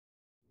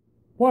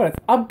What is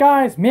up,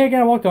 guys? Me again,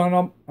 and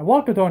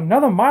welcome to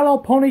another My Little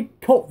Pony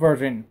Colt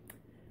version.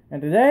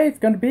 And today it's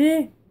going to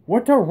be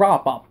Winter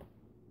Wrap-Up.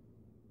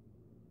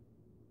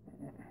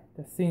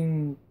 The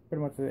scene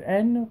pretty much at the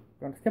end.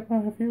 Going to skip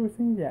a few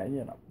scenes. Yeah,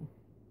 you know.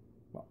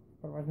 Well,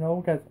 pretty much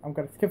no, because I'm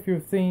going to skip a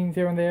few scenes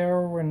here and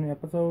there in the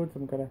episodes.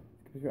 I'm going to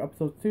skip a few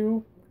episodes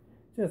too.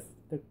 Just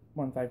the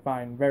ones I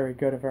find very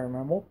good and very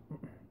memorable.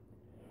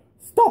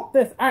 Stop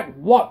this at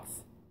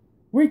once!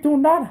 We do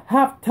not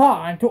have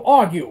time to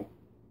argue.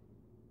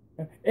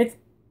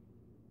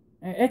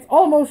 It's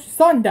almost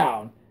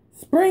sundown.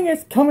 Spring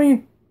is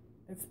coming.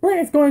 Spring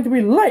is going to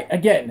be late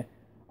again.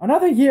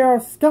 Another year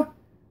of scandal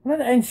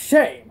and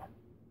shame.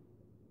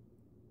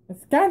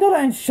 Scandal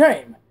and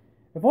shame.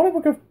 If only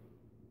we could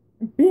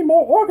be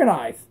more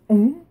organized.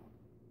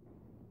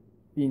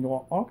 Be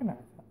more organized,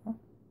 huh?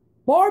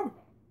 Barb,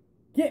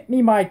 get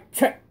me my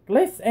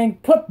checklist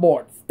and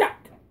clipboard.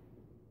 Stat.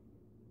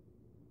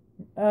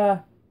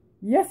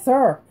 Yes,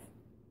 sir.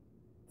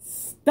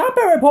 Stop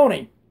every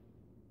pony.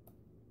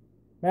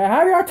 May I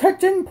have your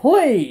attention,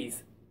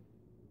 please?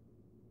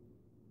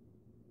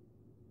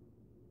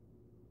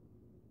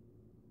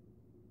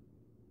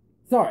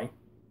 Sorry.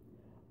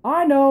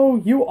 I know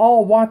you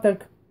all want to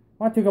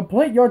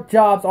complete your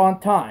jobs on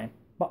time,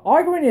 but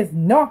arguing is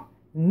no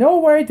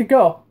way to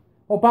go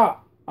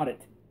about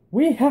it.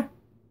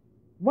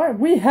 What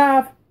we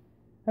have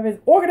is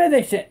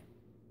organization.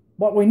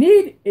 What we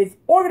need is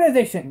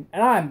organization,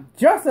 and I'm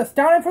just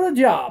astounded for the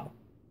job.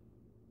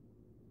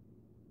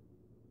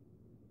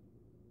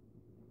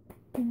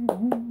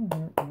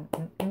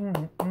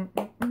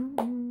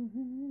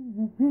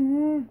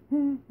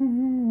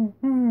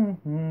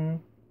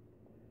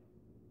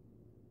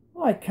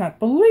 I can't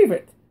believe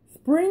it.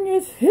 Spring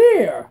is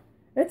here.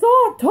 It's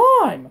on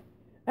time.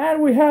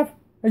 And we have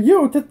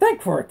you to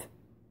thank for it.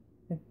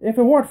 If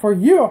it weren't for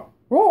your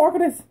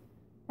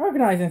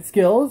organizing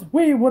skills,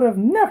 we would have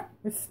never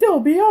still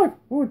be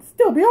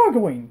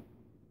arguing.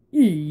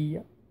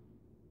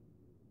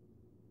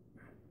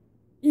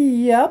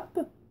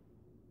 Yep.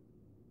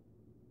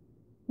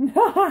 It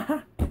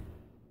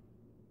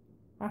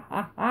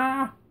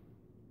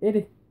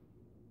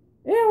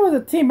was a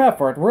team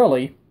effort,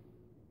 really.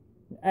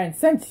 And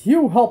since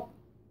you help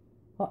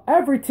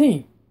every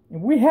team,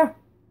 and we have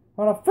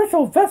an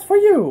official vest for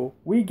you,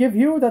 we give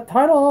you the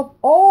title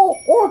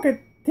of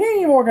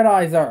Team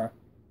Organizer.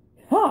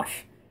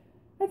 Gosh,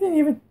 I didn't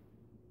even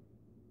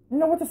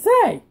know what to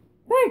say.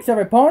 Thanks,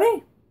 every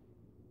pony.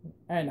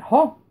 And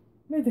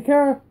need to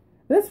carry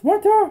this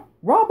winter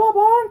wrap-up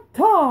on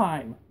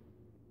time.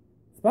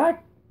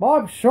 Spec,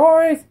 Bob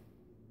Shore's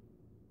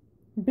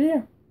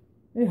be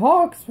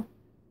Hawks.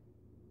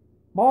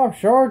 Bob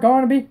Shore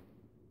going to be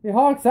the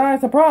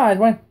Hawks-eyed surprise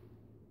when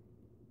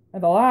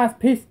at the last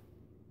piece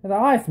of the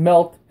ice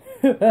melt.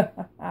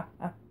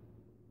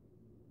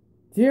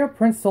 Dear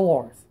Prince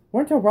Dolores,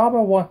 Winter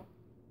Wrap-Up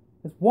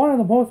is one of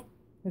the most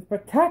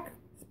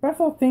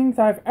special things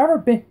I've ever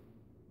been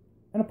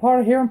a part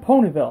of here in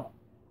Ponyville.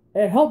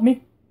 It helped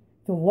me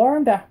to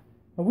learn that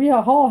we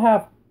all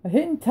have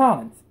hidden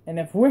talents, and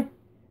if we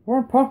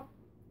weren't part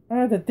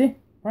of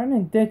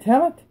the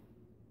talent,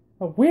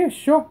 we're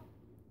sure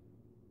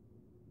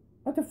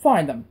to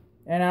find them.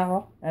 And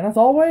as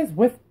always,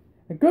 with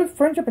a good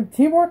friendship and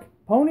teamwork,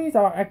 ponies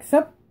are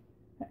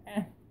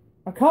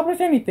accomplish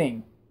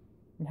anything.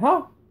 And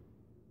how's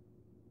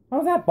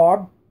that,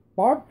 Barb?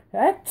 Barb?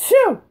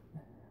 Achoo!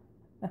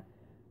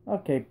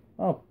 Okay.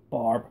 Oh,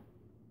 Barb.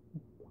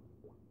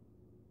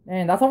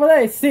 And that's all for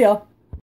today. See ya.